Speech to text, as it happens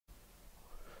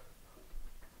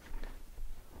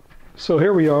So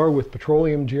here we are with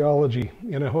petroleum geology,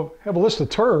 and I have a list of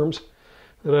terms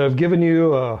that I've given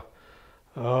you,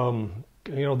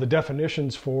 the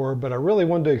definitions for, but I really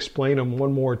wanted to explain them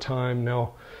one more time.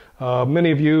 Now,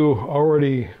 many of you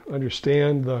already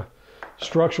understand the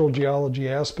structural geology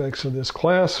aspects of this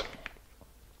class,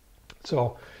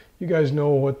 so you guys know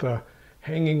what the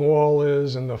hanging wall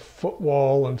is and the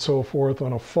footwall and so forth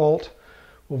on a fault.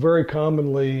 Well, very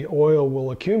commonly, oil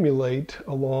will accumulate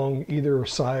along either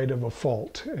side of a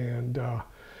fault. And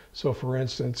so, for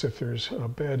instance, if there's a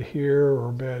bed here or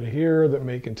a bed here that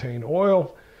may contain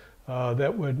oil,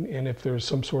 and if there's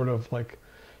some sort of, like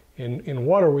in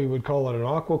water, we would call it an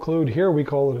aquiclude. Here, we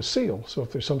call it a seal. So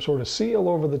if there's some sort of seal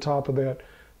over the top of that,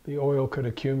 the oil could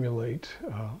accumulate.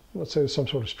 Let's say there's some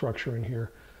sort of structure in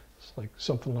here. It's like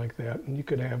something like that. And you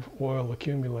could have oil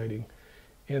accumulating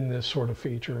in this sort of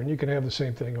feature, and you can have the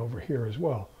same thing over here as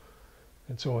well.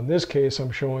 And so in this case,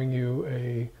 I'm showing you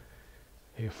a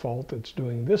fault that's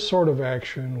doing this sort of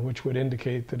action, which would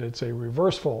indicate that it's a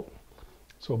reverse fault.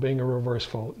 So being a reverse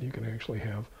fault, you can actually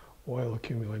have oil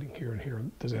accumulating here and here.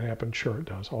 Does it happen? Sure, it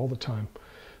does, all the time.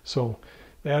 So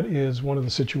that is one of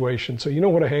the situations. So you know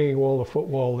what a hanging wall, a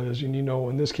footwall is, and you know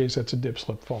in this case that's a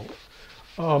dip-slip fault.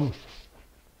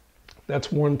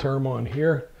 That's one term on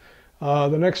here. The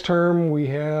next term we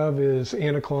have is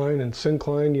anticline and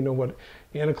syncline. You know what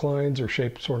anticlines are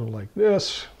shaped sort of like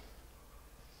this,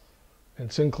 and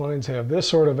synclines have this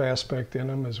sort of aspect in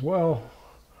them as well.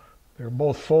 They're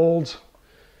both folds.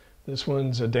 This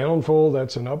one's a downfold,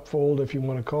 that's an upfold if you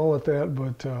want to call it that,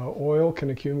 but oil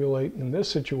can accumulate in this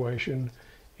situation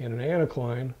in an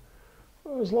anticline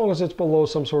as long as it's below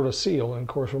some sort of seal. And of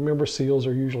course, remember, seals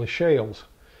are usually shales.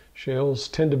 Shales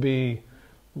tend to be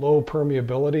low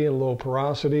permeability and low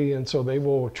porosity, and so they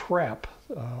will trap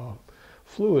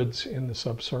fluids in the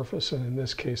subsurface, and in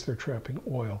this case they're trapping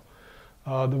oil.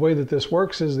 The way that this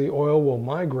works is the oil will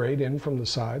migrate in from the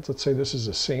sides. Let's say this is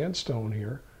a sandstone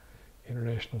here,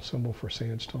 international symbol for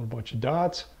sandstone, a bunch of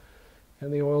dots,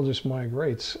 and the oil just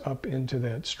migrates up into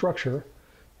that structure,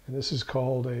 and this is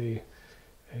called a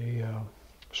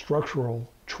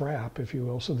structural trap, if you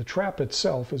will. So the trap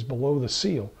itself is below the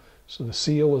seal. So the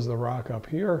seal is the rock up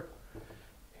here,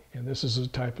 and this is a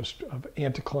type of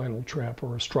anticlinal trap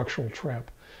or a structural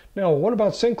trap. Now, what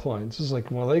about synclines? This is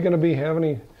like, well, are they going to have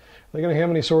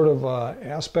any sort of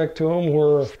aspect to them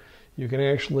where you can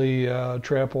actually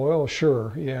trap oil?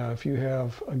 Sure, yeah. If you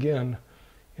have, again,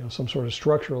 some sort of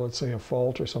structure, let's say a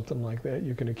fault or something like that,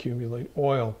 you can accumulate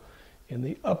oil in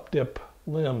the up-dip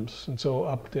limbs. And so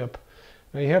up-dip.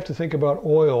 Now you have to think about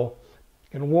oil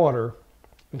and water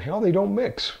and how they don't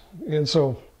mix. And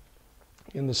so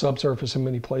in the subsurface in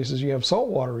many places you have salt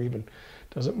water even.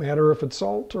 Doesn't matter if it's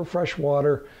salt or fresh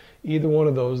water, either one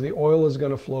of those, the oil is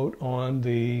going to float on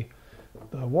the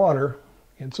water.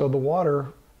 And so the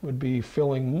water would be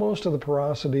filling most of the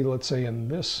porosity, let's say in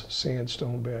this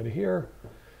sandstone bed here,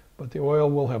 but the oil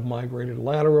will have migrated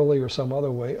laterally or some other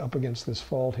way up against this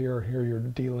fault here. Here you're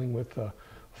dealing with the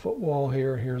footwall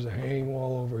here, here's a hanging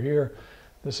wall over here.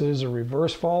 This is a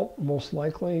reverse fault, most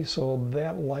likely, so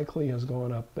that likely has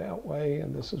gone up that way,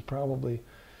 and this is probably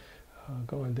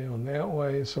going down that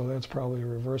way, so that's probably a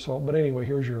reverse fault. But anyway,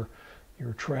 here's your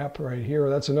trap right here.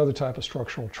 That's another type of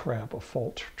structural trap, a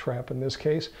fault trap in this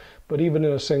case. But even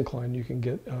in a syncline, you can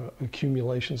get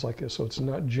accumulations like this, so it's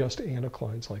not just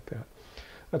anticlines like that.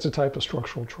 That's a type of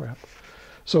structural trap.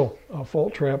 So a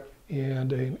fault trap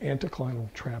and an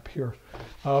anticlinal trap here.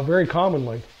 Very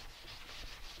commonly,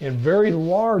 in very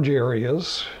large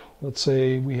areas, let's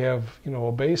say we have,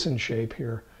 a basin shape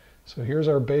here. So here's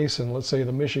our basin, let's say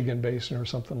the Michigan Basin or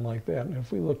something like that. And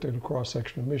if we looked at a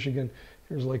cross-section of Michigan,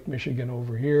 here's Lake Michigan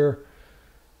over here,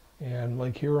 and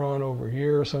Lake Huron over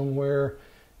here somewhere.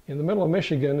 In the middle of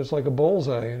Michigan, it's like a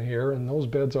bullseye in here, and those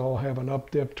beds all have an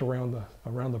up-dip around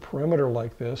the perimeter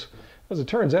like this. As it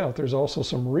turns out, there's also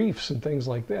some reefs and things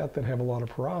like that that have a lot of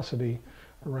porosity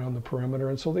around the perimeter,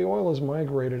 and so the oil is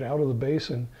migrated out of the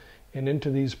basin and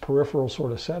into these peripheral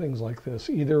sort of settings like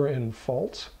this, either in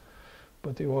faults,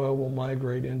 but the oil will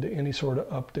migrate into any sort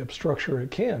of up-dip structure it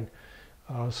can.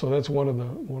 So that's one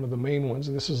of the main ones.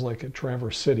 And this is like at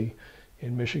Traverse City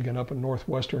in Michigan, up in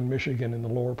northwestern Michigan in the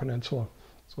Lower Peninsula.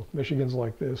 So if Michigan's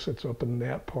like this, it's up in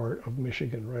that part of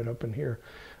Michigan, right up in here.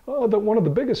 One of the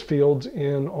biggest fields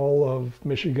in all of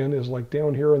Michigan is like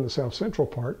down here in the south central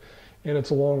part, and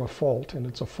it's along a fault, and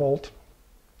it's a fault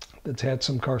that's had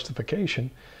some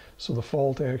karstification. So the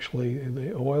fault actually,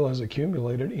 the oil has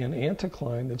accumulated in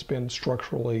anticline that's been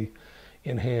structurally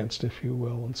enhanced, if you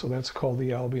will. And so that's called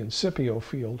the Albion Scipio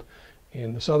field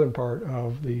in the southern part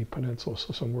of the peninsula,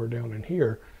 so somewhere down in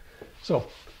here. So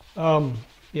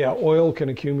Yeah, oil can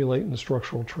accumulate in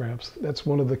structural traps. That's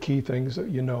one of the key things that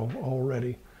you know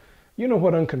already. You know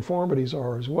what unconformities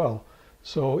are as well.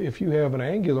 So if you have an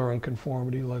angular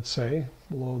unconformity, let's say,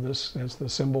 below this, that's the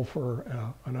symbol for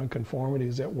an unconformity,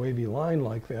 is that wavy line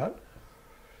like that.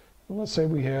 And let's say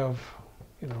we have,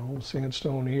 you know,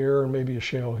 sandstone here and maybe a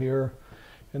shale here,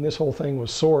 and this whole thing was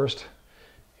sourced,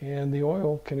 and the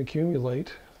oil can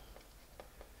accumulate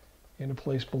in a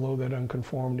place below that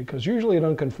unconformity, because usually at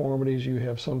unconformities you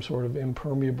have some sort of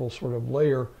impermeable sort of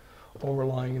layer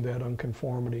overlying that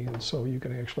unconformity, and so you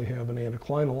can actually have an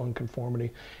anticlinal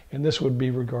unconformity, and this would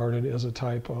be regarded as a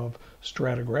type of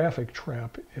stratigraphic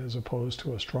trap as opposed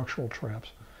to a structural trap.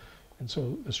 And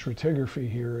so the stratigraphy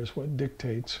here is what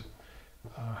dictates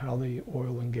how the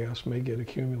oil and gas may get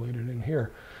accumulated in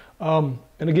here. And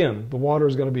again, the water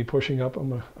is going to be pushing up.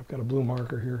 I've got a blue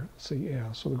marker here. See,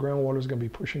 yeah, so the groundwater is going to be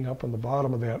pushing up on the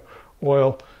bottom of that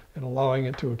oil and allowing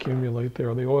it to accumulate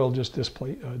there. The oil just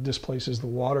displaces the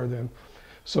water then.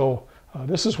 So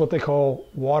this is what they call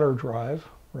water drive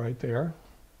right there.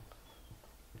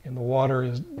 And the water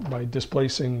is, by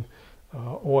displacing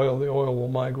oil, the oil will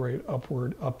migrate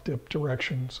upward, up dip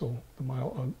direction. So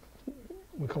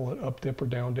we call it up dip or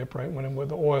down dip, right? When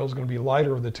the oil is going to be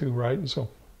lighter of the two, right? And so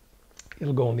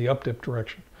it'll go in the up dip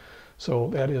direction. So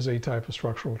that is a type of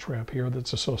structural trap here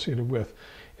that's associated with,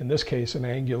 in this case, an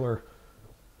angular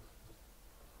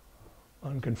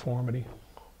unconformity.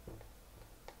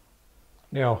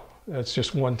 Now, that's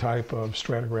just one type of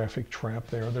stratigraphic trap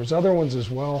there. There's other ones as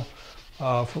well.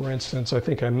 For instance, I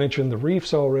think I mentioned the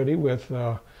reefs already with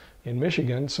in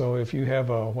Michigan. So if you have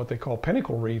what they call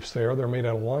pinnacle reefs there, they're made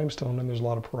out of limestone, and there's a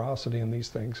lot of porosity in these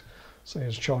things. Say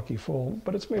it's chalky full,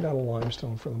 but it's made out of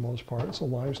limestone for the most part. So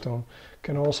limestone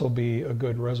can also be a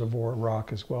good reservoir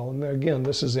rock as well. And again,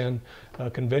 this is in a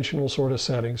conventional sort of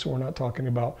setting, so we're not talking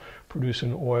about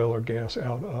producing oil or gas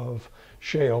out of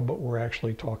shale, but we're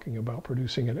actually talking about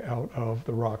producing it out of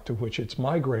the rock to which it's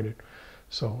migrated.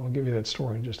 So I'll give you that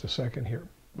story in just a second here.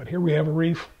 But here we have a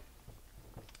reef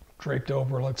draped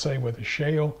over, let's say, with a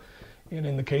shale. And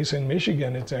in the case in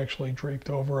Michigan, it's actually draped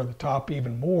over the top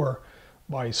even more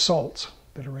by salts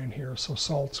that are in here. So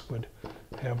salts would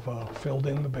have filled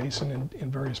in the basin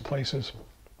in various places.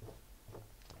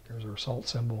 Here's our salt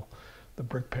symbol, the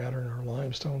brick pattern or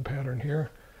limestone pattern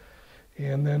here.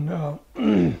 And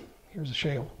then here's a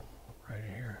shale right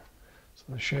here. So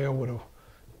the shale would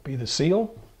be the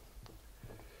seal,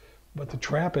 but the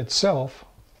trap itself,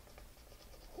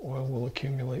 oil will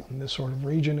accumulate in this sort of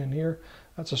region in here.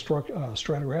 That's a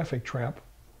stratigraphic trap.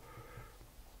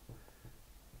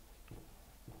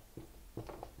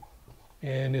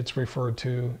 And it's referred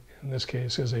to, in this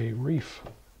case, as a reef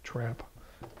trap.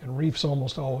 And reefs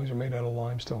almost always are made out of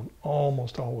limestone,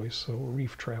 almost always. So a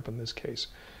reef trap in this case.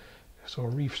 So a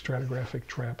reef stratigraphic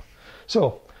trap.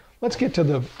 So let's get to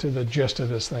the gist of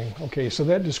this thing. Okay, so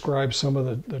that describes some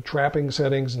of the trapping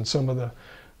settings and some of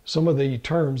the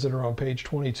terms that are on page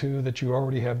 22 that you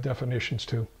already have definitions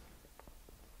to.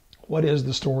 What is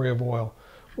the story of oil?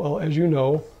 Well, as you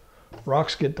know,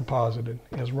 rocks get deposited.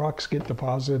 As rocks get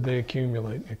deposited, they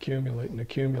accumulate,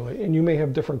 and you may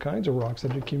have different kinds of rocks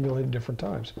that accumulate at different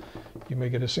times. You may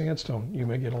get a sandstone, you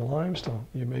may get a limestone,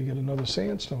 you may get another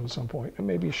sandstone at some point, and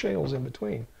maybe shales in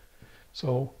between.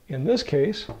 So in this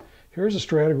case, here's a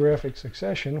stratigraphic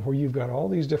succession where you've got all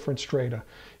these different strata.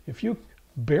 If you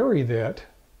bury that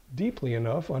deeply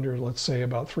enough, under, let's say,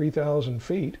 about 3,000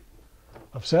 feet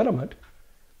of sediment,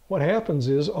 what happens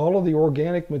is all of the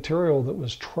organic material that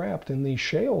was trapped in these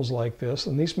shales like this,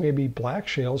 and these may be black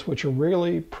shales, which are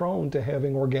really prone to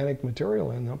having organic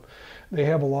material in them. They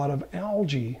have a lot of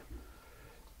algae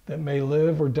that may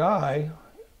live or die,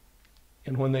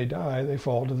 and when they die, they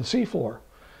fall to the seafloor.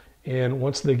 And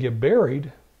once they get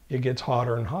buried, it gets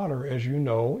hotter and hotter, as you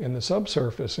know, in the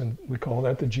subsurface, and we call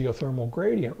that the geothermal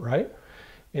gradient, right?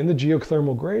 In the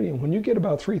geothermal gradient, when you get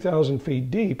about 3,000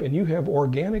 feet deep and you have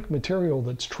organic material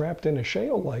that's trapped in a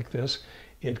shale like this,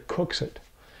 it cooks it.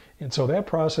 And so that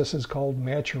process is called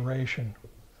maturation.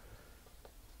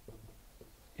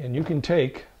 And you can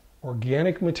take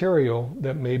organic material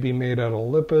that may be made out of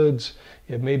lipids,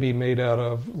 it may be made out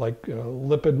of like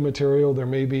lipid material, there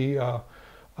may be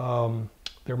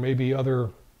other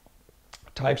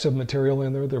types of material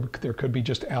in there. There could be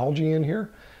just algae in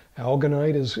here.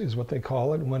 Alginite is what they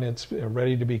call it when it's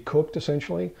ready to be cooked,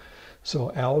 essentially. So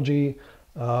algae,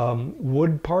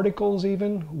 wood particles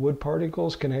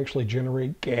can actually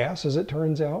generate gas, as it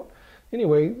turns out.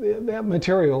 Anyway, that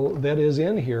material that is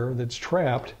in here that's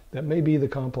trapped, that may be the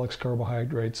complex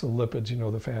carbohydrates, the lipids, you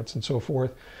know, the fats and so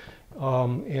forth.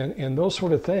 And those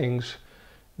sort of things,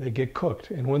 they get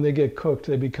cooked. And when they get cooked,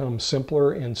 they become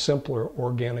simpler and simpler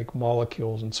organic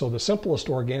molecules. And so the simplest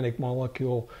organic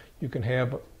molecule you can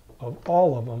have of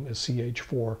all of them is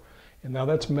CH4. And now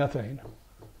that's methane.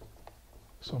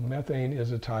 So methane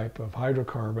is a type of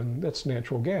hydrocarbon that's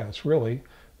natural gas, really.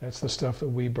 That's the stuff that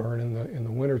we burn in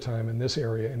the wintertime in this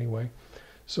area anyway.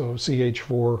 So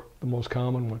CH4, the most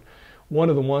common one. One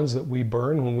of the ones that we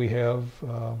burn when we have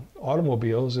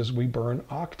automobiles is we burn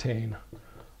octane.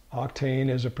 Octane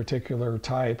is a particular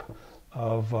type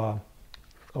of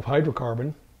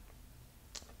hydrocarbon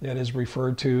that is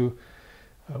referred to,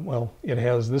 well, it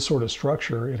has this sort of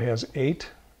structure. It has 8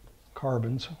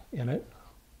 carbons in it.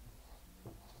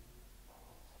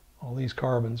 All these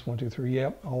carbons, 1, 2, 3,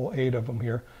 yep, all 8 of them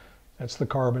here. That's the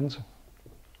carbons.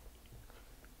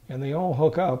 And they all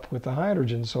hook up with the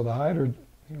hydrogen. So the hydrogen,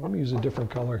 let me use a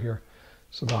different color here.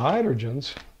 So the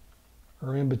hydrogens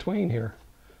are in between here.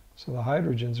 So the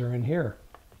hydrogens are in here.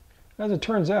 As it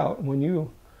turns out, when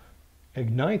you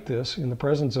ignite this in the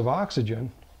presence of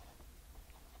oxygen,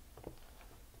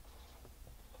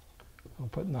 I'm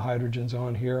putting the hydrogens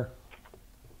on here.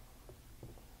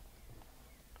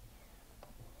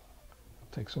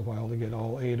 Takes a while to get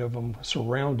all 8 of them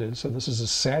surrounded. So this is a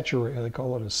saturated, they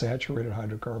call it a saturated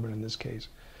hydrocarbon in this case.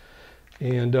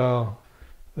 And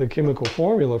the chemical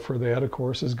formula for that, of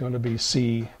course, is going to be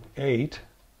C8,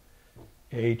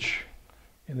 H,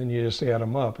 and then you just add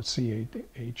them up. It's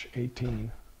C8H18.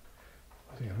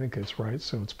 I think that's right.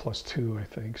 So it's plus 2, I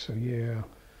think. So yeah.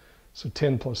 So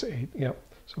 10 plus 8. Yep.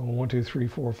 So 1, 2, 3,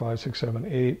 4, 5, 6, 7,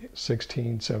 8,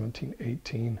 16, 17,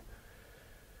 18.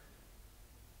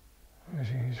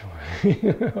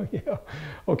 Yeah.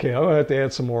 Okay, I'm going to have to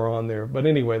add some more on there. But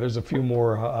anyway, there's a few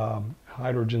more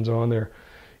hydrogens on there.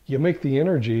 You make the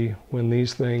energy when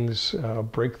these things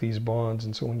break these bonds.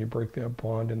 And so when you break that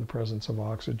bond in the presence of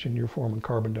oxygen, you're forming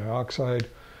carbon dioxide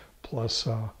plus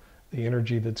the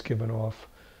energy that's given off.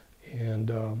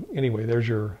 And anyway, there's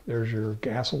your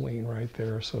gasoline right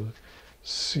there. So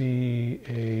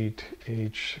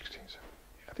C8H16.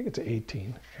 I think it's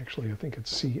 18. Actually, I think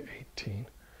it's C18.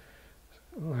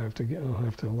 I'll have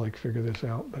to like figure this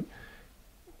out, but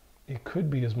it could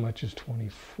be as much as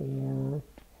 24.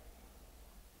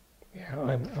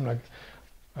 Yeah,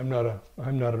 I'm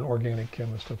not an organic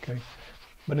chemist, okay?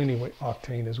 But anyway,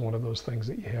 octane is one of those things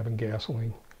that you have in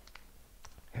gasoline.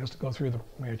 It has to go through the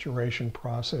maturation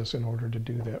process in order to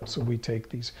do that. So we take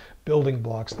these building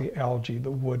blocks, the algae,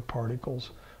 the wood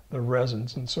particles, the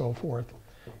resins, and so forth,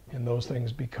 and those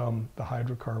things become the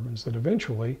hydrocarbons that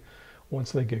eventually,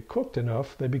 once they get cooked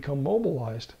enough, they become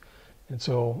mobilized. And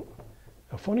so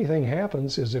a funny thing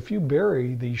happens is if you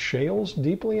bury these shales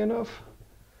deeply enough,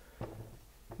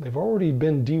 they've already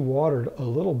been dewatered a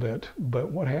little bit, but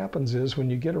what happens is when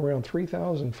you get around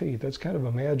 3,000 feet, that's kind of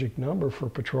a magic number for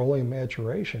petroleum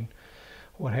maturation.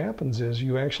 What happens is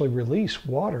you actually release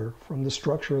water from the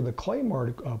structure of the clay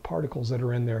particles that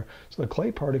are in there. So the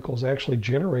clay particles actually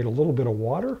generate a little bit of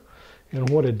water, and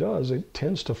what it does, it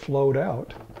tends to float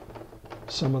out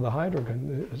some of the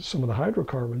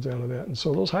hydrocarbons out of that. And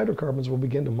so those hydrocarbons will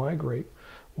begin to migrate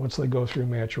once they go through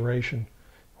maturation.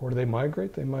 Where do they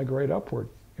migrate? They migrate upward.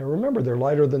 And remember, they're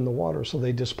lighter than the water, so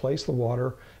they displace the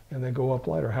water and they go up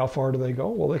lighter. How far do they go?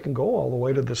 Well, they can go all the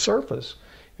way to the surface.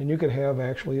 And you could have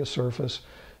actually a surface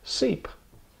seep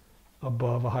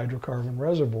above a hydrocarbon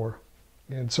reservoir.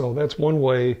 And so that's one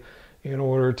way in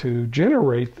order to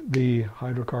generate the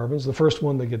hydrocarbons. The first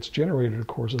one that gets generated, of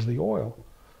course, is the oil.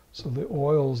 So the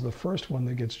oil is the first one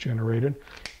that gets generated.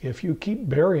 If you keep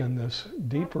burying this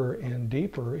deeper and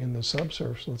deeper in the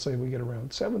subsurface, let's say we get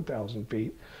around 7,000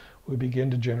 feet, we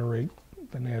begin to generate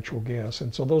the natural gas.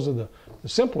 And so those are the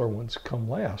simpler ones come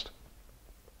last.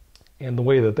 And the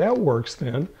way that that works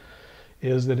then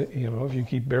is that, if you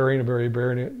keep burying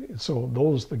it, so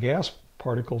the gas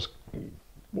particles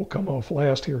will come off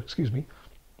last here, excuse me.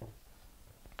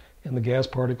 And the gas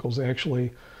particles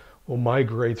actually will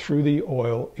migrate through the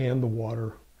oil and the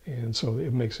water, and so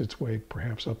it makes its way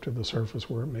perhaps up to the surface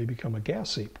where it may become a gas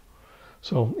seep.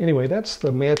 So anyway, that's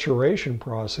the maturation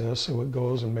process. So it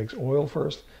goes and makes oil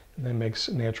first, and then makes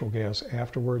natural gas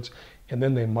afterwards, and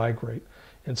then they migrate.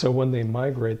 And so when they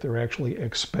migrate, they're actually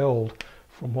expelled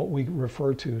from what we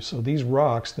refer to. So these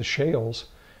rocks, the shales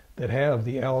that have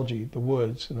the algae, the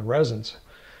woods, and the resins,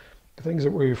 the things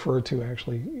that we refer to,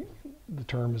 actually, the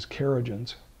term is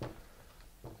kerogens.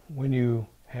 When you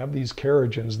have these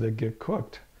kerogens that get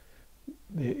cooked,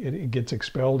 it gets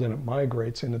expelled and it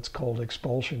migrates, and it's called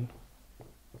expulsion.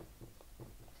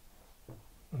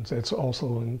 And that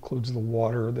also includes the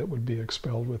water that would be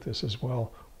expelled with this as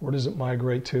well. Where does it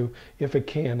migrate to? If it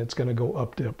can, it's going to go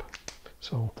up dip.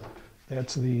 So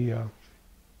that's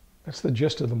the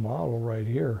gist of the model right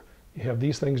here. You have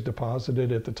these things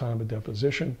deposited at the time of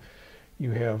deposition.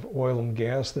 You have oil and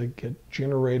gas that get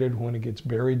generated when it gets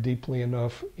buried deeply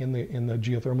enough in the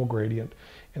geothermal gradient,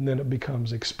 and then it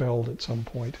becomes expelled at some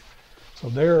point. So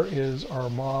there is our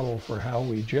model for how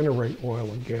we generate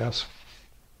oil and gas.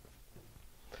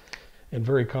 And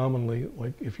very commonly,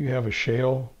 like if you have a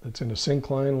shale that's in a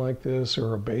syncline like this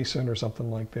or a basin or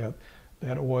something like that,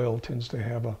 that oil tends to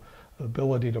have an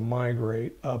ability to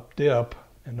migrate up dip,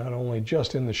 and not only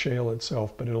just in the shale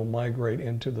itself, but it'll migrate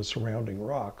into the surrounding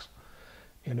rocks.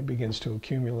 And it begins to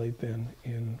accumulate then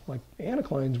in, like,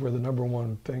 anticlines were the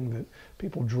 #1 thing that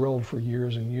people drilled for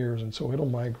years and years, and so it'll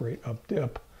migrate up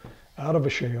dip out of a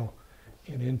shale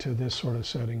and into this sort of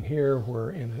setting here,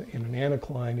 where in an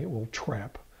anticline it will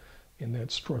trap, in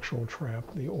that structural trap,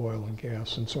 the oil and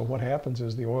gas. And so what happens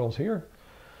is the oil's here,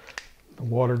 the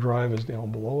water drive is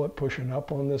down below it pushing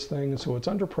up on this thing, and so it's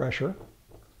under pressure,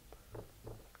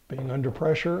 being under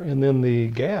pressure, and then the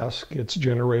gas gets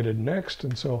generated next.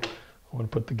 And so I want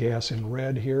to put the gas in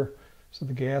red here. So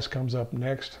the gas comes up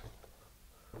next.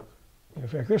 In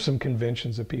fact, there's some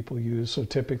conventions that people use. So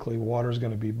typically water is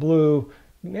going to be blue.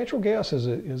 Natural gas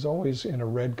is always in a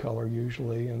red color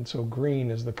usually, and so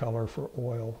green is the color for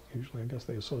oil. Usually, I guess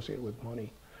they associate it with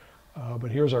money.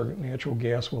 But here's our natural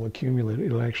gas will accumulate.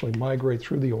 It'll actually migrate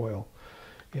through the oil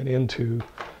and into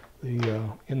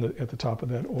the at the top of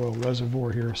that oil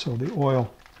reservoir here. So the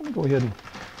oil, let me go ahead and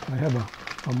I have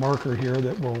a marker here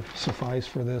that will suffice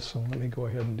for this. So let me go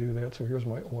ahead and do that. So here's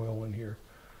my oil in here.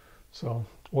 So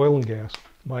oil and gas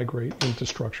migrate into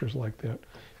structures like that.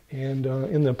 And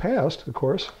in the past, of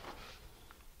course,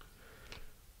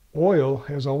 oil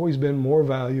has always been more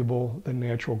valuable than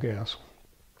natural gas.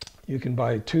 You can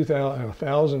buy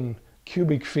 1,000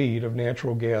 cubic feet of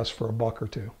natural gas for $1 or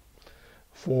 $2.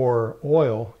 For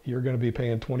oil, you're going to be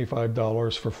paying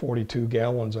 $25 for 42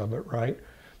 gallons of it, right?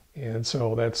 And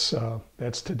so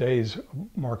that's today's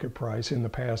market price. In the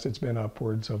past, it's been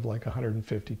upwards of like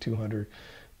 150, 200,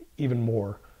 even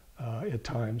more at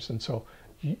times. And so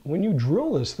when you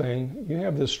drill this thing, you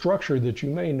have this structure that you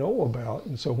may know about.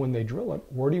 And so when they drill it,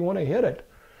 where do you want to hit it?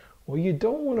 Well, you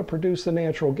don't want to produce the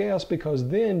natural gas, because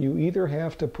then you either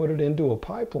have to put it into a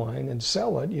pipeline and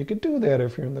sell it. You could do that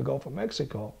if you're in the Gulf of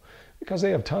Mexico, because they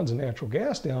have tons of natural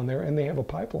gas down there and they have a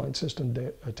pipeline system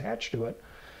attached to it.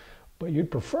 But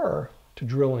you'd prefer to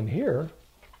drill in here.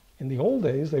 In the old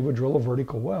days, they would drill a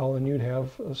vertical well, and you'd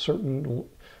have a certain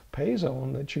pay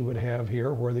zone that you would have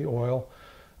here where the oil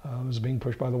is being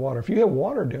pushed by the water. If you have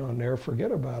water down there,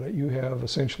 forget about it. You have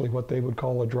essentially what they would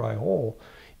call a dry hole,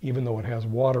 even though it has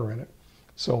water in it.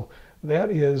 So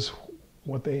that is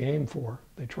what they aim for.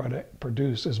 They try to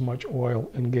produce as much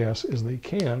oil and gas as they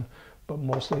can, but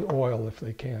mostly oil if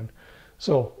they can.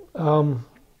 So,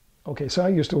 okay, so I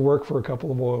used to work for a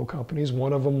couple of oil companies.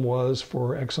 One of them was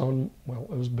for Exxon. Well,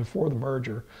 it was before the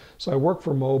merger. So I worked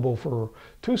for Mobil for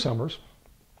 2 summers.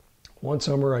 One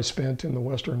summer I spent in the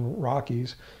Western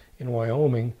Rockies in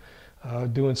Wyoming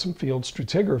doing some field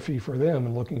stratigraphy for them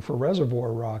and looking for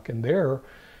reservoir rock. And there,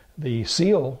 the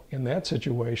seal in that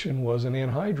situation was an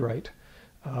anhydrite.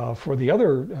 For the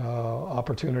other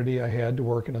opportunity I had to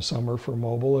work in a summer for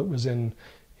Mobil, it was in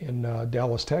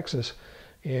Dallas, Texas.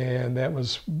 And that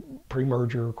was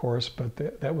pre-merger, of course, but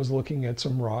that was looking at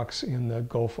some rocks in the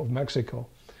Gulf of Mexico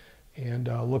and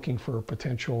looking for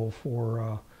potential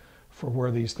for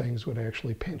where these things would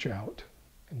actually pinch out.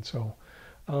 And so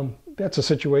that's a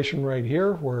situation right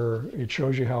here where it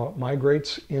shows you how it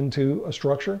migrates into a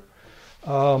structure.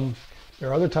 There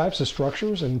are other types of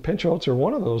structures, and pinch outs are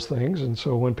one of those things. And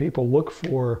so when people look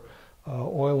for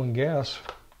oil and gas,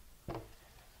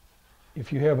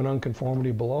 if you have an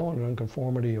unconformity below and an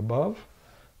unconformity above,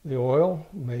 the oil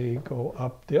may go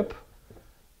up dip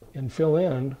and fill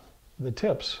in the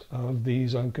tips of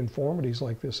these unconformities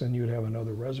like this, and you'd have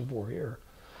another reservoir here.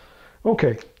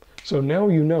 Okay, so now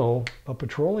you know a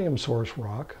petroleum source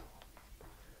rock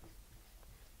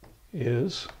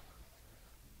is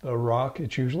the rock.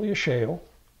 It's usually a shale,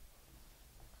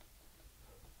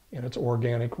 and it's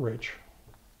organic rich.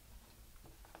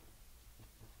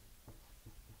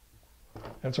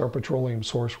 That's our petroleum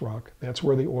source rock. That's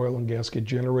where the oil and gas get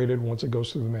generated once it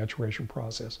goes through the maturation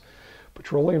process.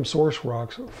 Petroleum source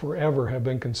rocks forever have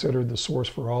been considered the source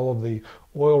for all of the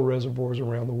oil reservoirs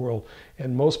around the world.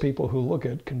 And most people who look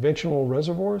at conventional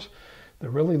reservoirs, they're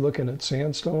really looking at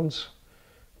sandstones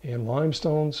and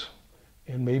limestones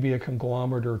and maybe a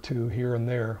conglomerate or two here and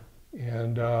there.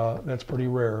 And that's pretty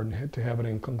rare to have it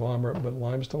in conglomerate, but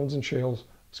limestones and shales,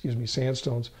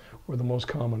 sandstones were the most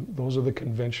common. Those are the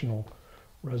conventional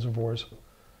reservoirs.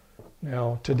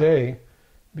 Now today,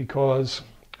 because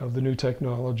of the new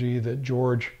technology that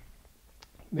George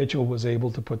Mitchell was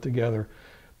able to put together,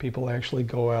 people actually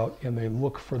go out and they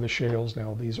look for the shales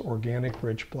now, these organic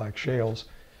rich black shales.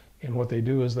 And what they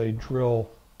do is they drill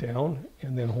down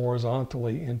and then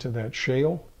horizontally into that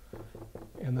shale,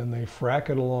 and then they frack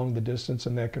it along the distance,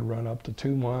 and that could run up to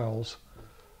 2 miles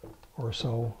or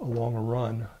so along a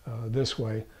run this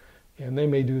way. And they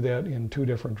may do that in 2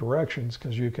 different directions,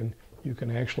 because you can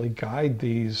actually guide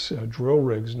these drill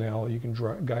rigs now. You can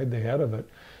guide the head of it,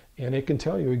 and it can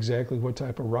tell you exactly what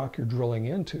type of rock you're drilling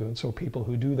into. And so people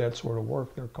who do that sort of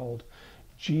work, they're called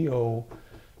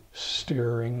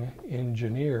geosteering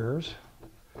engineers.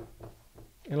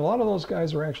 And a lot of those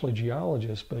guys are actually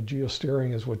geologists, but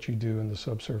geosteering is what you do in the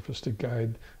subsurface to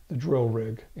guide the drill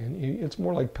rig. And it's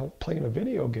more like playing a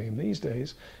video game these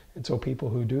days. And so people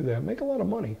who do that make a lot of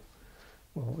money.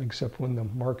 Well, except when the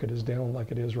market is down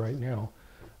like it is right now.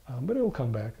 But it'll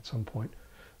come back at some point.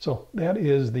 So that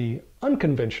is the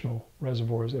unconventional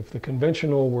reservoirs. If the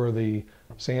conventional were the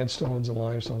sandstones and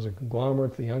limestones and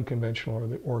conglomerate, the unconventional are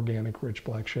the organic rich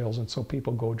black shales. And so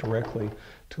people go directly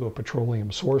to a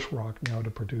petroleum source rock now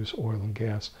to produce oil and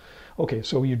gas. Okay,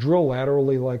 so you drill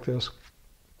laterally like this,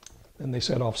 and they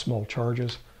set off small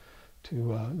charges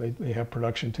to, they have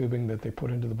production tubing that they put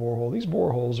into the borehole. These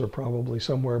boreholes are probably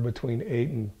somewhere between 8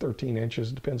 and 13 inches.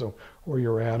 It depends on where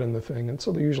you're at in the thing. And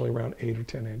so they're usually around 8 or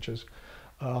 10 inches.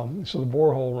 So the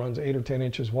borehole runs 8 or 10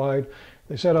 inches wide.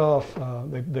 They set off,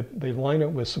 they line it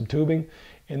with some tubing,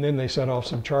 and then they set off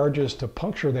some charges to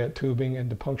puncture that tubing and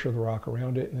to puncture the rock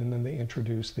around it. And then they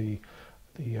introduce the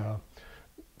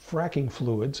fracking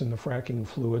fluids, and the fracking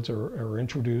fluids are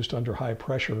introduced under high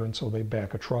pressure. And so they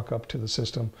back a truck up to the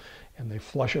system and they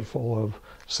flush it full of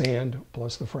sand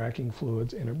plus the fracking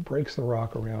fluids, and it breaks the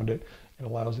rock around it. It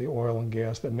allows the oil and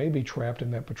gas that may be trapped in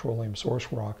that petroleum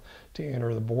source rock to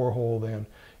enter the borehole then,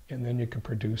 and then you can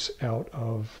produce out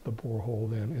of the borehole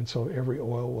then. And so every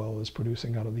oil well is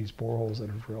producing out of these boreholes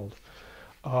that are drilled.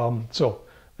 So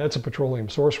that's a petroleum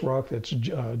source rock. That's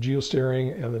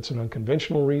geosteering, and it's an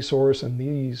unconventional resource. And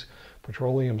these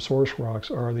petroleum source rocks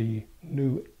are the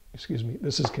new,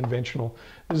 this is conventional.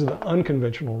 These are the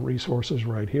unconventional resources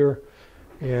right here.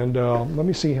 And let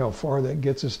me see how far that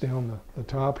gets us down the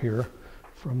top here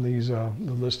from these the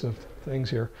list of things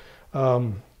here.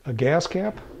 A gas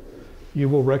cap you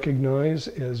will recognize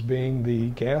as being the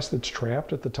gas that's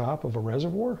trapped at the top of a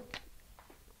reservoir.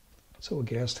 So a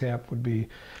gas tap would be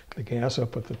the gas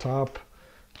up at the top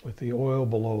with the oil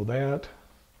below that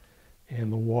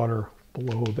and the water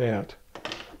below that.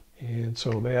 And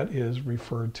so that is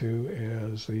referred to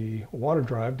as the water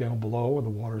drive down below, where the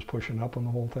water is pushing up on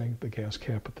the whole thing, the gas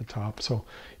cap at the top. So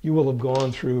you will have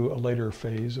gone through a later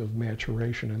phase of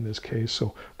maturation in this case,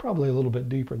 so probably a little bit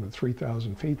deeper than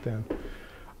 3,000 feet then.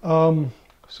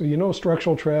 So you know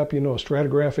structural trap, you know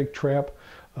stratigraphic trap.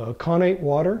 Connate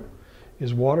water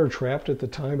is water trapped at the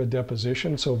time of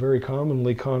deposition. So very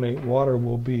commonly connate water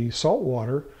will be salt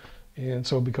water. And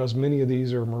so because many of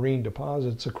these are marine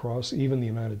deposits across even the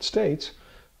United States,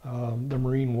 the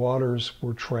marine waters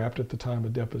were trapped at the time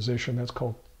of deposition. That's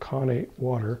called connate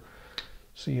water,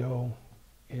 C-O-N-N-A-T-E,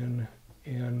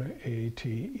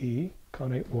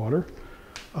 connate water.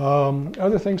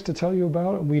 Other things to tell you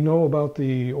about, we know about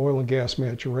the oil and gas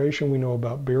maturation, we know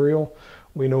about burial,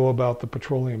 we know about the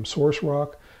petroleum source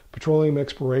rock. Petroleum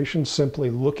exploration, simply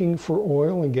looking for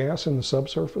oil and gas in the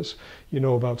subsurface. You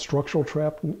know about structural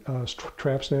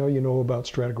traps now. You know about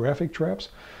stratigraphic traps.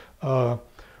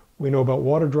 We know about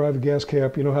water drive, gas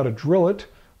cap. You know how to drill it.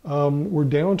 We're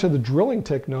down to the drilling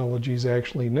technologies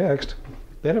actually next.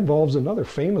 That involves another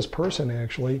famous person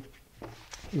actually.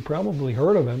 You probably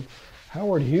heard of him,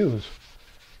 Howard Hughes.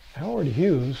 Howard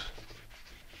Hughes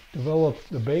developed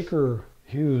the Baker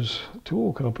Hughes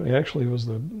tool company. Actually, it was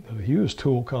the Hughes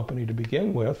tool company to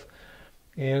begin with.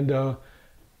 And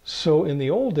so in the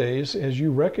old days, as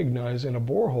you recognize in a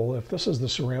borehole, if this is the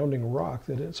surrounding rock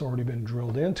that it's already been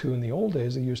drilled into, in the old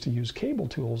days they used to use cable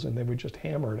tools, and they would just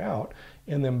hammer it out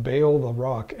and then bail the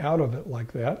rock out of it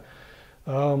like that.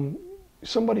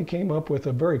 Somebody came up with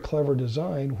a very clever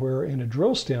design where in a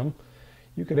drill stem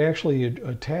you could actually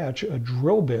attach a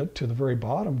drill bit to the very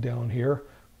bottom down here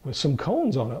with some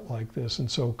cones on it like this. And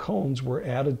so cones were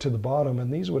added to the bottom,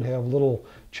 and these would have little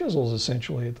chisels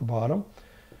essentially at the bottom,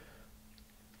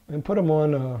 and put them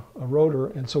on a rotor.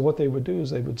 And so what they would do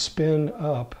is they would spin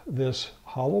up this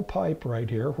hollow pipe right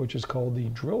here, which is called the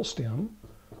drill stem.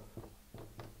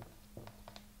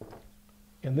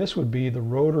 And this would be the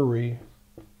rotary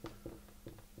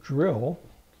drill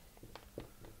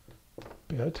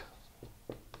bit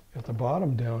at the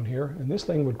bottom down here. And this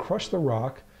thing would crush the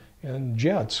rock and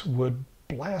jets would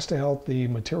blast out the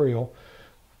material.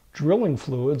 Drilling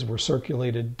fluids were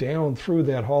circulated down through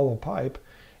that hollow pipe,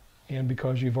 and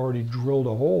because you've already drilled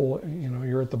a hole,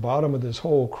 you're at the bottom of this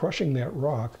hole crushing that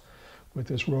rock with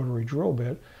this rotary drill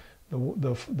bit.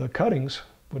 The cuttings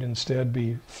would instead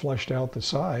be flushed out the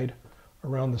side,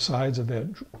 around the sides of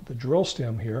the drill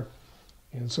stem here,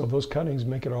 and so those cuttings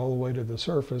make it all the way to the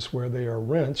surface where they are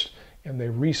rinsed, and they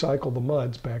recycle the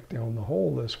muds back down the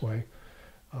hole this way.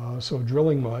 So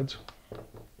drilling muds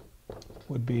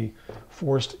would be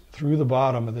forced through the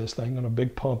bottom of this thing on a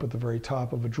big pump at the very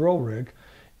top of a drill rig,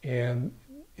 and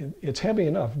it's heavy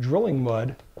enough. Drilling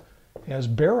mud has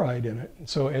barite in it.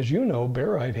 So as you know,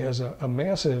 barite has a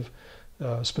massive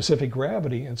specific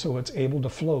gravity, and so it's able to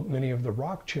float many of the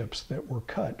rock chips that were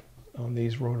cut on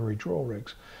these rotary drill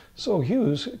rigs. So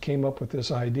Hughes came up with this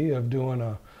idea of doing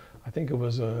I think it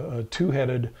was a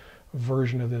two-headed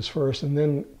version of this first, and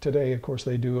then today, of course,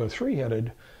 they do a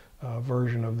three-headed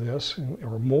version of this,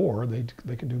 or more.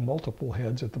 They can do multiple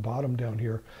heads at the bottom down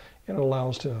here, and it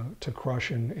allows to crush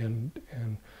and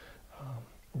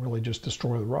really just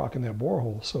destroy the rock in that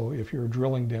borehole. So if you're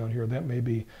drilling down here, that may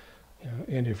be,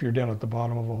 and if you're down at the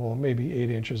bottom of a hole, maybe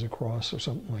 8 inches across or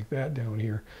something like that down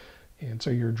here, and so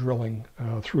you're drilling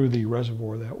through the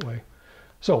reservoir that way.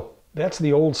 So that's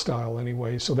the old style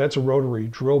anyway. So that's a rotary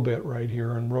drill bit right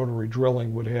here, and rotary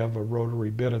drilling would have a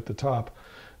rotary bit at the top.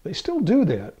 They still do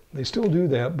that. They still do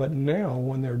that, but now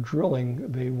when they're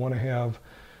drilling, they want to have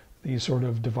these sort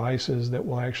of devices that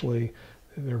will actually,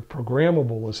 they're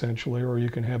programmable essentially, or you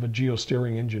can have a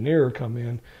geosteering engineer come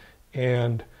in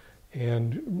and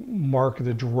mark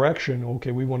the direction.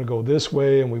 Okay, we want to go this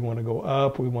way, and we want to go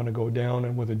up, we want to go down,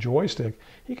 and with a joystick,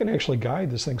 he can actually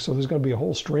guide this thing. So there's going to be a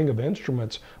whole string of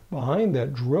instruments behind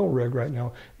that drill rig right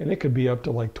now, and it could be up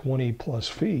to like 20 plus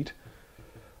feet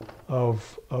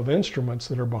of instruments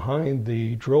that are behind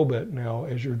the drill bit now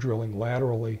as you're drilling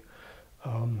laterally.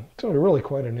 So really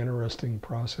quite an interesting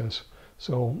process.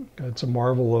 So it's a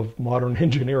marvel of modern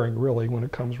engineering, really, when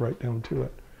it comes right down to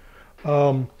it.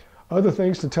 Other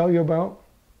things to tell you about.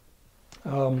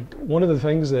 One of the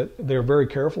things that they're very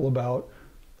careful about,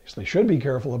 at least they should be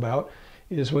careful about,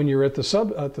 is when you're at the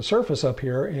surface up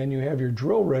here and you have your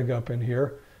drill rig up in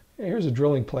here. And here's a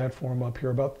drilling platform up here,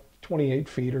 about 28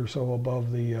 feet or so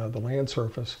above the land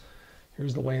surface.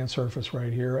 Here's the land surface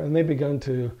right here, and they've begun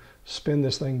to spin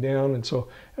this thing down. And so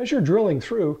as you're drilling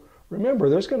through, remember,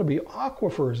 there's going to be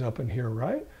aquifers up in here,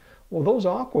 right? Well, those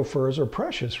aquifers are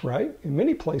precious, right? In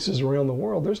many places around the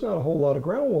world, there's not a whole lot of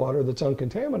groundwater that's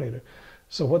uncontaminated.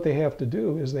 So what they have to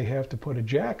do is they have to put a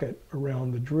jacket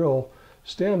around the drill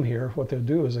stem here. What they'll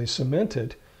do is they cement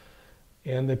it,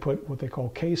 and they put what they call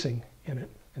casing in it.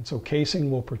 And so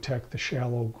casing will protect the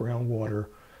shallow groundwater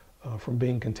from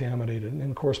being contaminated. And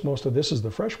of course, most of this is the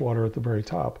fresh water at the very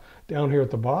top. Down here at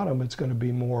the bottom, it's going to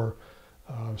be more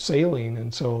saline.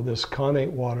 And so this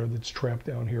connate water that's trapped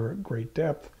down here at great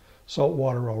depth, salt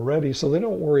water already, so they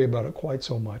don't worry about it quite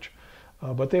so much.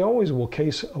 But they always will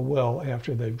case a well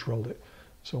after they've drilled it.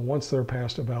 So once they're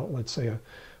past about, let's say,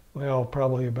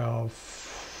 probably about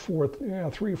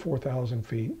 3,000 or 4,000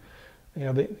 feet.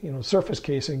 Surface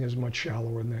casing is much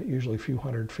shallower than that, usually a few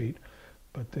hundred feet.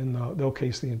 But then they'll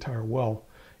case the entire well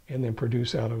and then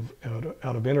produce out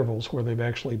of intervals where they've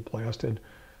actually blasted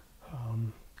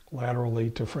laterally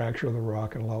to fracture the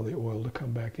rock and allow the oil to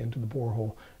come back into the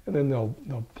borehole. And then they'll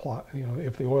plot,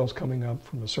 if the oil's coming up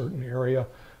from a certain area,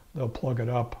 they'll plug it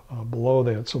up below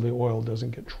that so the oil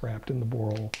doesn't get trapped in the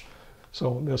borehole.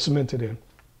 So they'll cement it in.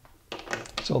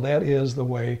 So that is the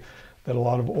way that a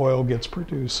lot of oil gets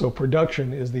produced. So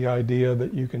production is the idea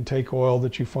that you can take oil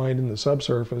that you find in the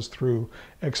subsurface through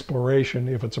exploration.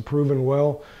 If it's a proven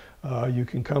well, you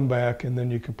can come back and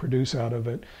then you can produce out of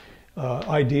it.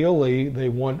 Ideally, they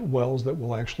want wells that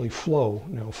will actually flow.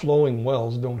 Now, flowing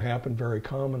wells don't happen very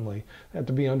commonly. They have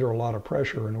to be under a lot of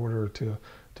pressure in order to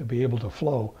be able to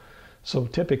flow. So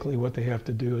typically what they have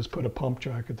to do is put a pump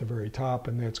jack at the very top,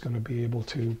 and that's going to be able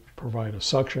to provide a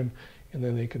suction, and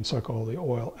then they can suck all the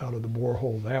oil out of the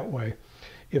borehole that way.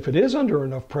 If it is under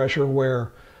enough pressure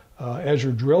where as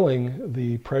you're drilling,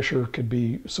 the pressure could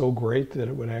be so great that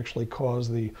it would actually cause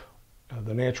the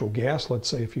natural gas, let's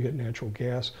say if you get natural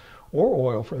gas, or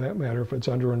oil for that matter, if it's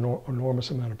under an enormous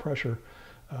amount of pressure,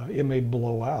 it may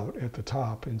blow out at the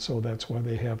top. And so that's why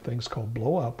they have things called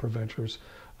blowout preventers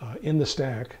in the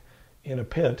stack in a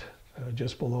pit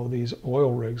just below these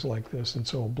oil rigs like this. And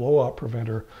so a blowout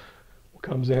preventer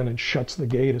comes in and shuts the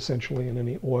gate essentially in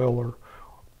any oil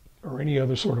or any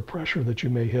other sort of pressure that you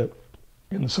may hit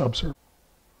in the subsurface.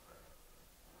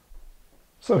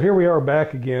 So here we are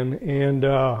back again, and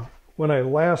when I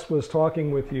last was talking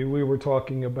with you, we were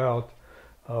talking about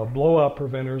blowout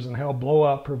preventers and how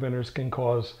blowout preventers can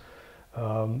cause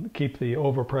keep the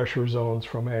overpressure zones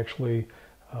from actually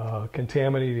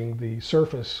contaminating the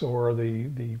surface or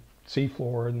the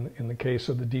seafloor in the case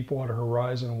of the Deepwater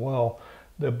Horizon well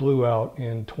that blew out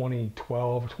in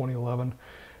 2012 or 2011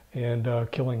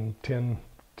 and killing 10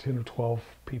 or 12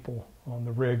 people on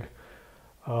the rig.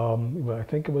 I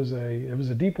think it was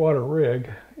a deepwater rig,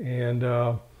 and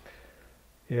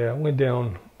yeah, it went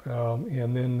down,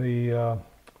 and then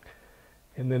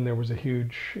there was a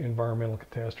huge environmental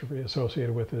catastrophe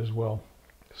associated with it as well.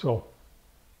 So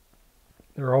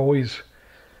there are always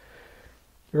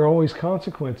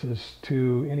consequences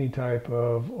to any type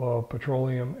of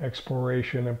petroleum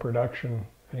exploration and production,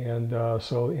 and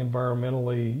so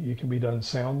environmentally you can be done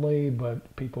soundly,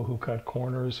 but people who cut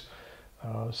corners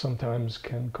sometimes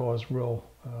can cause real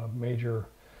major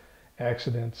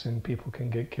accidents, and people can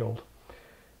get killed.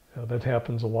 That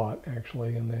happens a lot,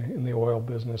 actually, in the oil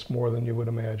business, more than you would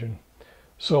imagine.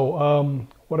 So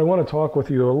what I want to talk with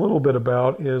you a little bit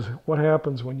about is what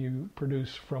happens when you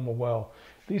produce from a well.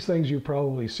 These things you've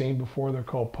probably seen before. They're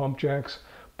called pump jacks.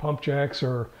 Pump jacks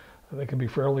they can be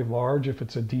fairly large if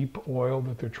it's a deep oil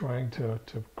that they're trying to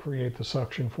create the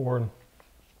suction for. And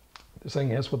this thing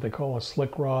has what they call a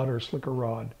slick rod or slicker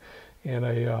rod and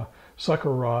a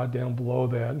sucker rod down below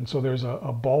that. And so there's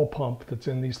a ball pump that's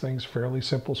in these things, fairly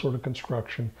simple sort of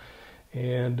construction.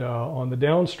 And on the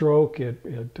downstroke,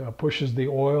 it pushes the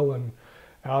oil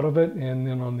out of it, and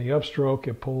then on the upstroke,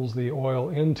 it pulls the oil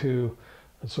into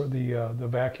sort of the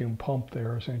vacuum pump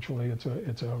there. Essentially,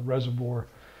 it's a reservoir.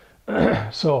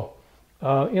 So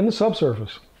in the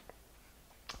subsurface,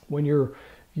 when you're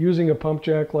using a pump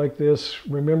jack like this,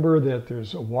 remember that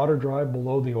there's a water drive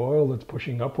below the oil that's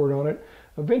pushing upward on it.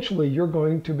 Eventually, you're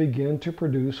going to begin to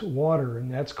produce water,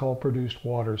 and that's called produced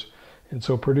waters. And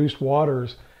so produced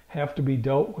waters have to be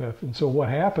dealt with. And so what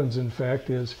happens, in fact,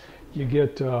 is you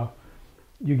get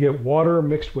water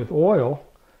mixed with oil,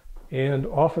 and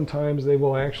oftentimes they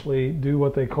will actually do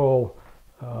what they call,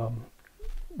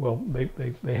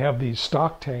 they have these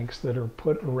stock tanks that are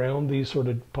put around these sort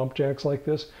of pump jacks like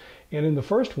this. And in the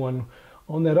first one,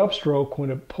 on that upstroke,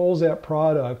 when it pulls that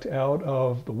product out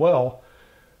of the well,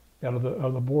 out of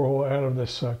the borehole, out of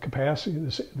this capacity,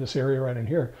 this area right in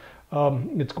here,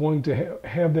 it's going to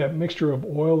have that mixture of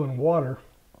oil and water,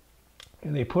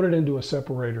 and they put it into a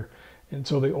separator. And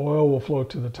so the oil will float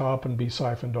to the top and be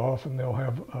siphoned off, and they'll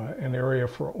have an area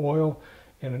for oil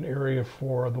and an area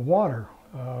for the water.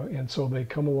 And so they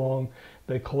come along,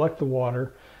 they collect the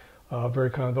water,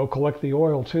 they'll collect the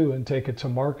oil too and take it to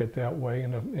market that way.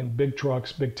 And big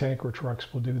trucks, big tanker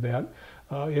trucks will do that.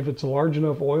 If it's a large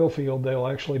enough oil field, they'll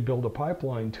actually build a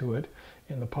pipeline to it,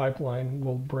 and the pipeline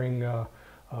will bring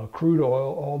crude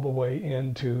oil all the way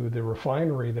into the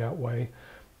refinery that way.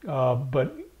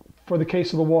 But for the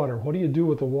case of the water, what do you do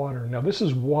with the water? Now, this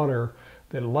is water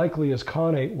that likely is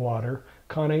connate water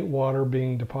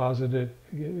being deposited,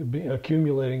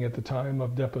 accumulating at the time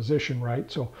of deposition,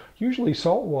 right? So usually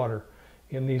salt water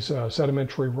in these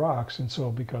sedimentary rocks. And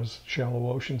so because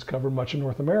shallow oceans cover much of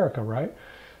North America, right?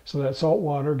 So that salt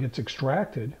water gets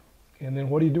extracted. And then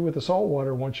what do you do with the salt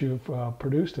water once you've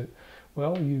produced it?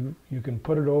 Well, you can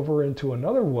put it over into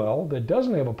another well that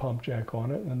doesn't have a pump jack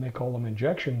on it, and they call them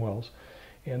injection wells.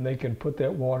 And they can put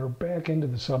that water back into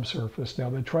the subsurface. Now,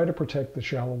 they try to protect the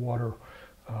shallow water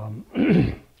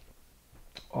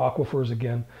aquifers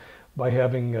again by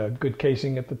having good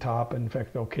casing at the top. In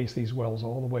fact, they'll case these wells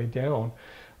all the way down.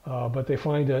 But they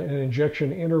find an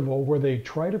injection interval where they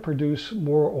try to produce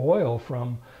more oil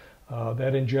from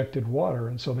that injected water.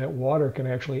 And so that water can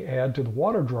actually add to the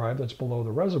water drive that's below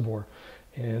the reservoir.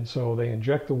 And so they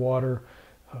inject the water.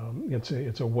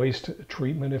 It's a waste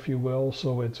treatment, if you will.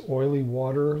 So it's oily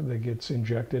water that gets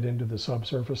injected into the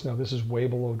subsurface. Now, this is way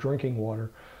below drinking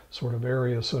water sort of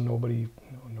area, so nobody's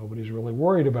really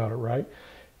worried about it, right?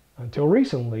 Until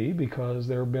recently, because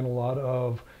there have been a lot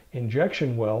of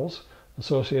injection wells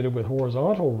associated with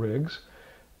horizontal rigs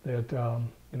that,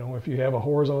 if you have a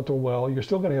horizontal well, you're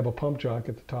still going to have a pump jack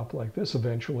at the top like this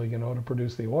eventually, to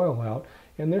produce the oil out.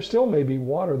 And there still may be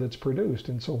water that's produced.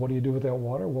 And so what do you do with that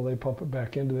water? Well, they pump it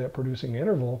back into that producing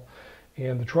interval.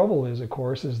 And the trouble is, of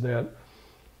course, is that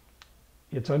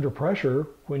it's under pressure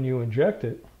when you inject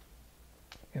it.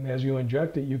 And as you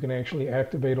inject it, you can actually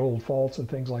activate old faults and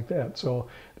things like that. So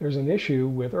there's an issue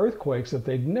with earthquakes that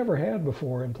they've never had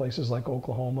before in places like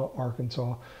Oklahoma,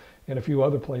 Arkansas, and a few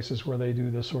other places where they do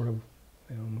this sort of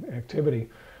activity.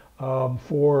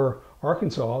 For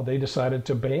Arkansas, they decided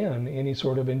to ban any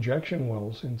sort of injection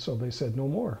wells, and so they said no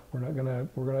more. We're not gonna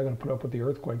put up with the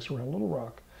earthquakes around Little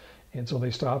Rock. And so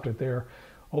they stopped it there.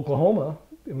 Oklahoma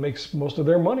makes most of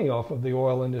their money off of the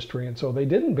oil industry, and so they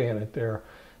didn't ban it there.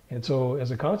 And so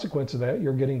as a consequence of that,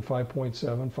 you're getting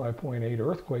 5.7, 5.8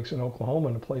 earthquakes in Oklahoma,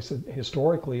 in a place that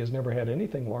historically has never had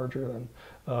anything larger than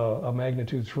a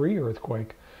magnitude 3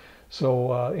 earthquake.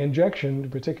 So injection,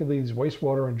 particularly these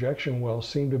wastewater injection wells,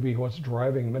 seem to be what's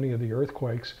driving many of the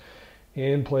earthquakes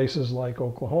in places like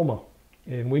Oklahoma.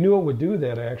 And we knew it would do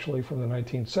that actually from the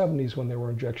 1970s when there were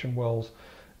injection wells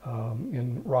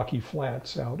in Rocky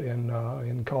Flats out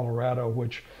in Colorado,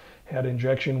 which had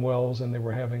injection wells, and they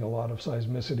were having a lot of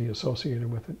seismicity associated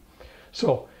with it.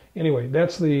 So anyway,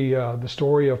 that's the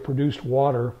story of produced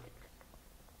water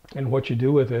and what you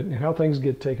do with it and how things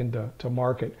get taken to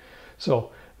market.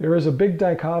 So there is a big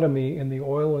dichotomy in the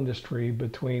oil industry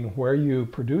between where you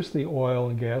produce the oil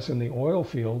and gas in the oil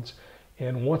fields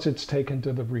and once it's taken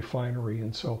to the refinery.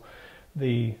 And so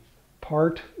the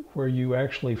part where you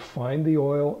actually find the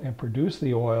oil and produce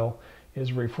the oil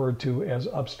is referred to as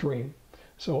upstream.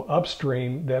 So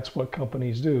upstream, that's what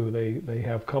companies do. They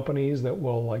have companies that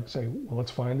will like say, well, let's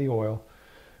find the oil.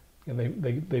 And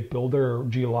they build their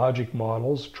geologic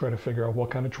models, try to figure out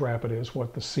what kind of trap it is,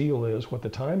 what the seal is, what the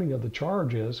timing of the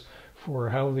charge is for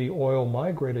how the oil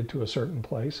migrated to a certain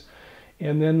place.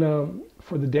 And then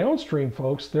for the downstream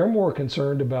folks, they're more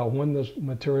concerned about when the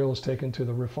material is taken to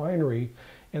the refinery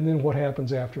and then what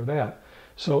happens after that.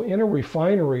 So in a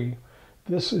refinery,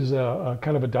 this is a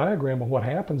kind of a diagram of what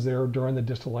happens there during the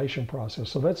distillation process.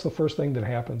 So that's the first thing that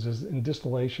happens is in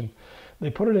distillation.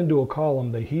 They put it into a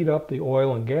column, they heat up the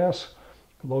oil and gas,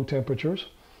 low temperatures,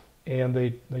 and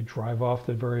they drive off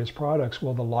the various products.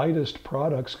 Well, the lightest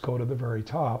products go to the very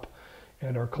top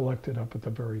and are collected up at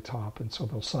the very top. And so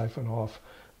they'll siphon off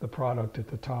the product at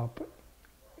the top.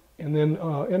 And then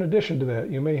in addition to that,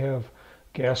 you may have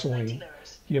gasoline,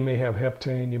 you may have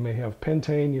heptane, you may have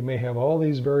pentane, you may have all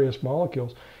these various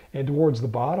molecules. And towards the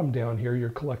bottom down here, you're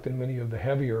collecting many of the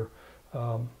heavier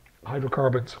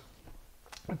hydrocarbons.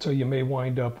 And so you may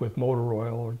wind up with motor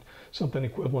oil or something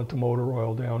equivalent to motor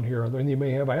oil down here. And then you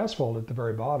may have asphalt at the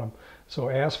very bottom. So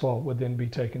asphalt would then be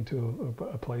taken to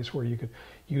a place where you could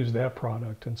use that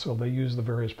product. And so they use the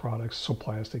various products, so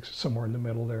plastics somewhere in the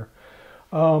middle there.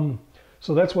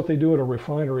 So that's what they do at a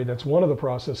refinery. That's one of the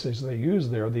processes they use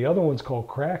there. The other one's called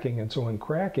cracking. And so in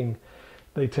cracking,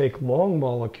 they take long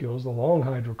molecules, the long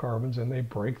hydrocarbons, and they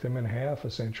break them in half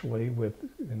essentially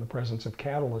in the presence of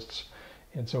catalysts.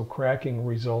 And so cracking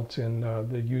results in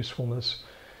the usefulness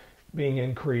being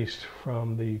increased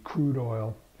from the crude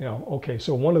oil. Now, okay,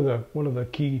 so one of the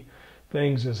key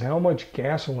things is how much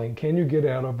gasoline can you get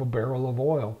out of a barrel of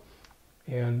oil?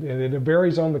 And it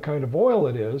varies on the kind of oil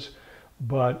it is,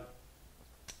 but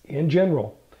in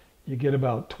general, you get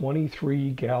about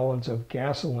 23 gallons of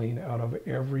gasoline out of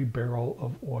every barrel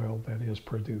of oil that is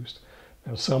produced.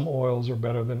 Now, some oils are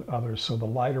better than others, so the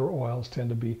lighter oils tend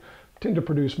to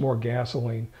produce more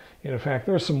gasoline. And in fact,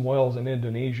 there's some wells in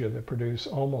Indonesia that produce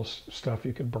almost stuff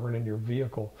you could burn in your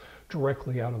vehicle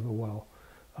directly out of the well.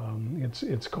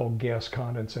 It's called gas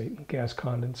condensate. Gas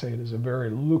condensate is a very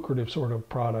lucrative sort of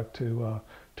product to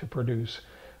produce.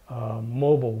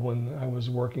 Mobil, when I was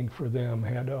working for them,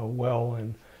 had a well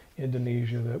in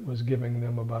Indonesia that was giving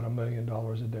them about $1 million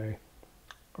a day,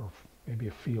 or maybe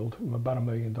a field, about $1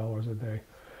 million a day.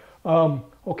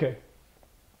 Okay,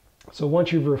 so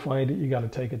once you've refined it, you got to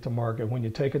take it to market. When you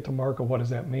take it to market, what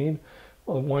does that mean?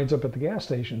 Well, it winds up at the gas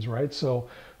stations, right? So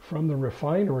from the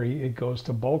refinery, it goes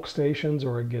to bulk stations,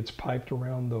 or it gets piped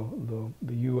around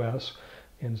the U.S.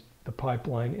 and the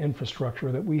pipeline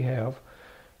infrastructure that we have.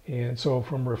 And so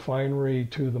from refinery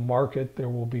to the market, there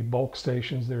will be bulk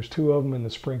stations. There's two of them in the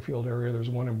Springfield area. There's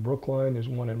one in Brookline, there's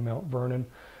one in Mount Vernon.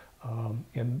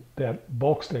 And that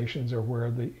bulk stations are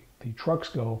where the trucks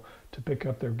go to pick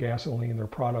up their gasoline, their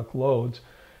product loads.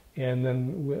 And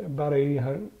then about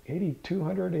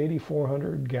 8,200,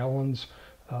 8,400 gallons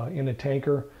in a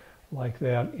tanker like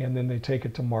that. And then they take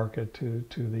it to market to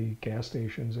the gas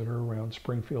stations that are around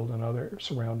Springfield and other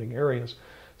surrounding areas.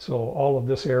 So all of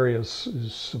this area is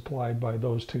supplied by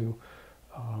those two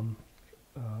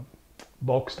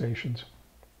bulk stations.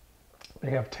 They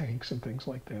have tanks and things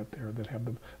like that there that have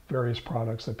the various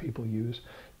products that people use.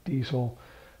 Diesel,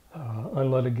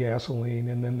 unleaded gasoline,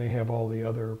 and then they have all the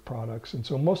other products. And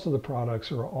so most of the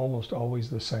products are almost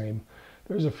always the same.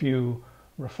 There's a few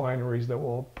refineries that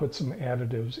will put some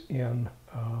additives in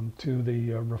to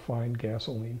the refined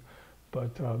gasoline.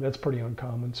 But that's pretty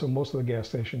uncommon. So most of the gas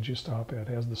stations you stop at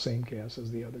has the same gas as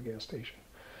the other gas station.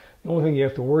 The only thing you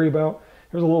have to worry about,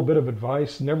 here's a little bit of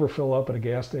advice, never fill up at a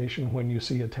gas station when you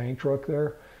see a tank truck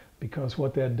there, because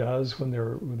what that does when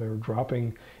they're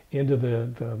dropping into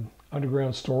the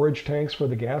underground storage tanks for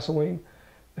the gasoline.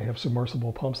 They have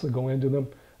submersible pumps that go into them.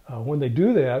 When they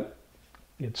do that,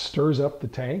 it stirs up the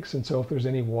tanks, and so if there's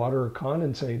any water or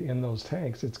condensate in those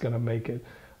tanks, it's going to make it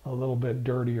a little bit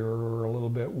dirtier or a little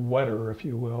bit wetter, if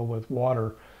you will, with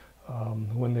water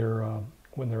when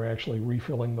they're actually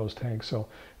refilling those tanks. So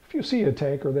if you see a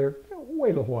tanker there,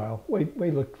 wait a while, wait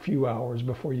a few hours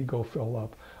before you go fill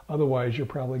up. Otherwise, you're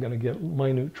probably going to get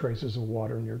minute traces of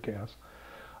water in your gas.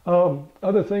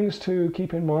 Other things to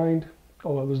keep in mind,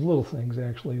 there's little things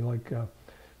actually, like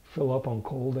fill up on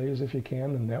cold days if you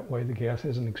can, and that way the gas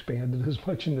hasn't expanded as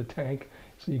much in the tank,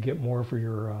 so you get more for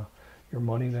your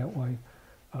money that way.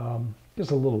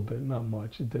 Just a little bit, not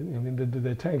much. I mean,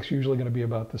 the tank's usually going to be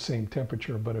about the same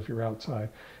temperature, but if you're outside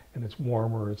and it's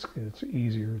warmer, it's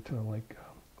easier to like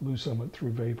lose some of it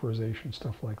through vaporization,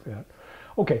 stuff like that.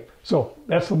 Okay, so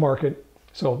that's the market.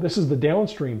 So this is the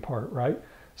downstream part, right?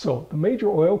 So the major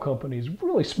oil companies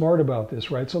really smart about this,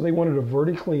 right? So they wanted a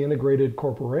vertically integrated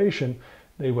corporation.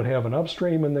 They would have an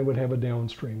upstream and they would have a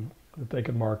downstream that they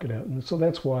could market at. And so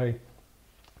that's why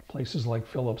places like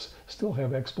Phillips still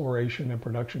have exploration and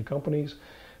production companies,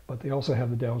 but they also have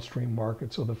the downstream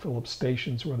market, so the Phillips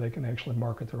stations where they can actually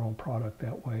market their own product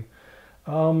that way.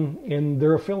 And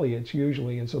they're affiliates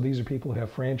usually, and so these are people who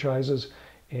have franchises,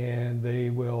 and they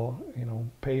will,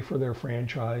 pay for their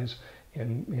franchise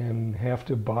and have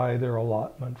to buy their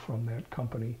allotment from that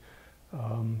company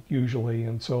usually,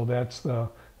 and so that's the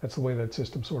way that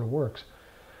system sort of works.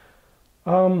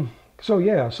 So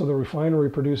the refinery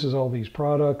produces all these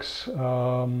products,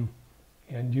 and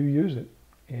you use it.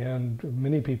 And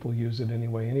many people use it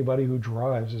anyway. Anybody who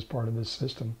drives is part of this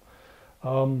system.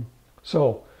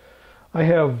 So I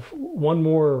have one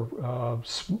more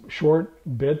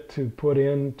short bit to put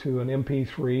into an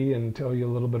MP3 and tell you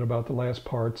a little bit about the last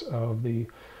parts of the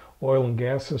oil and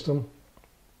gas system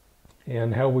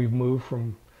and how we've moved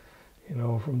from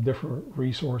different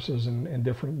resources and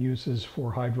different uses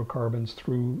for hydrocarbons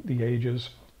through the ages.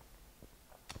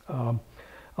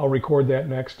 I'll record that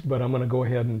next, but I'm going to go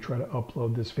ahead and try to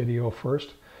upload this video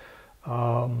first.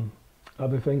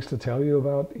 Other things to tell you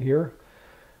about here.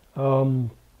 For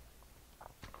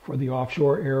the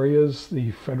offshore areas,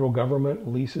 the federal government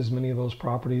leases many of those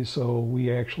properties, so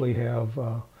we actually have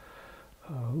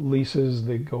leases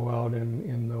that go out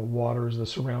in the waters, the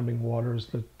surrounding waters,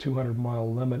 the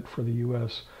 200-mile limit for the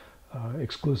U.S.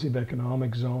 Exclusive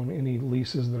Economic Zone. Any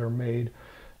leases that are made,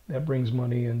 that brings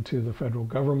money into the federal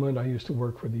government. I used to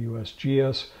work for the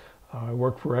USGS. I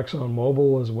worked for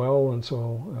ExxonMobil as well, and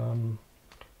so,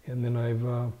 and then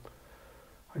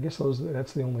I guess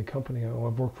that's the only company.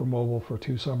 I've worked for Mobil for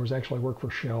 2 summers. Actually, I worked for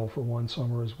Shell for 1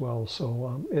 summer as well.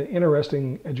 So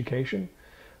interesting education.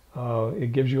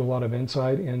 It gives you a lot of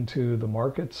insight into the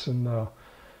markets and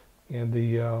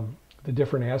the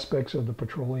different aspects of the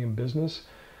petroleum business.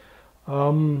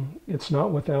 It's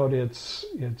not without its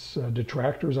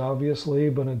detractors, obviously,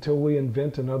 but until we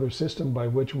invent another system by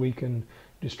which we can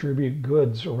distribute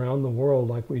goods around the world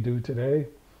like we do today,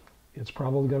 it's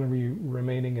probably going to be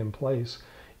remaining in place.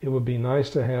 It would be nice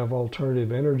to have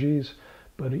alternative energies,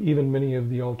 but even many of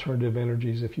the alternative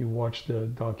energies, if you watch the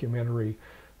documentary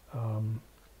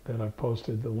that I've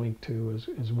posted the link to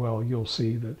as well, you'll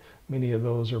see that many of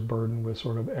those are burdened with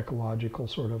sort of ecological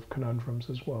sort of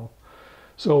conundrums as well.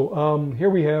 So here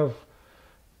we have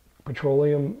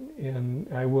petroleum,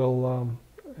 and I will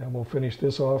finish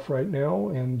this off right now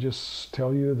and just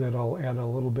tell you that I'll add a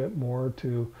little bit more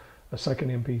to a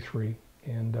second MP3,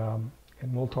 and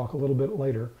we'll talk a little bit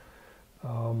later.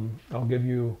 I'll give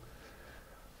you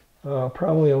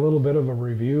probably a little bit of a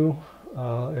review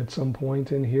at some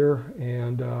point in here,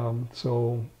 and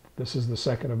so this is the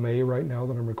 2nd of May right now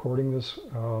that I'm recording this.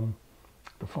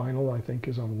 The final, I think,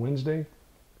 is on Wednesday,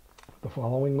 the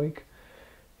following week,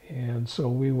 and so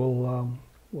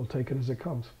we'll take it as it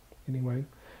comes. Anyway,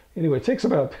 it takes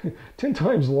about 10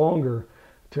 times longer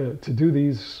to do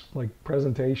these like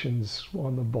presentations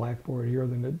on the blackboard here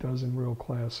than it does in real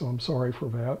class, so I'm sorry for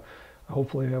that.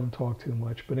 Hopefully I haven't talked too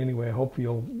much, but anyway, I hope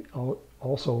you'll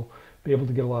also be able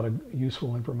to get a lot of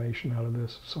useful information out of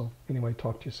this. So anyway,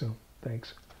 talk to you soon.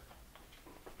 Thanks.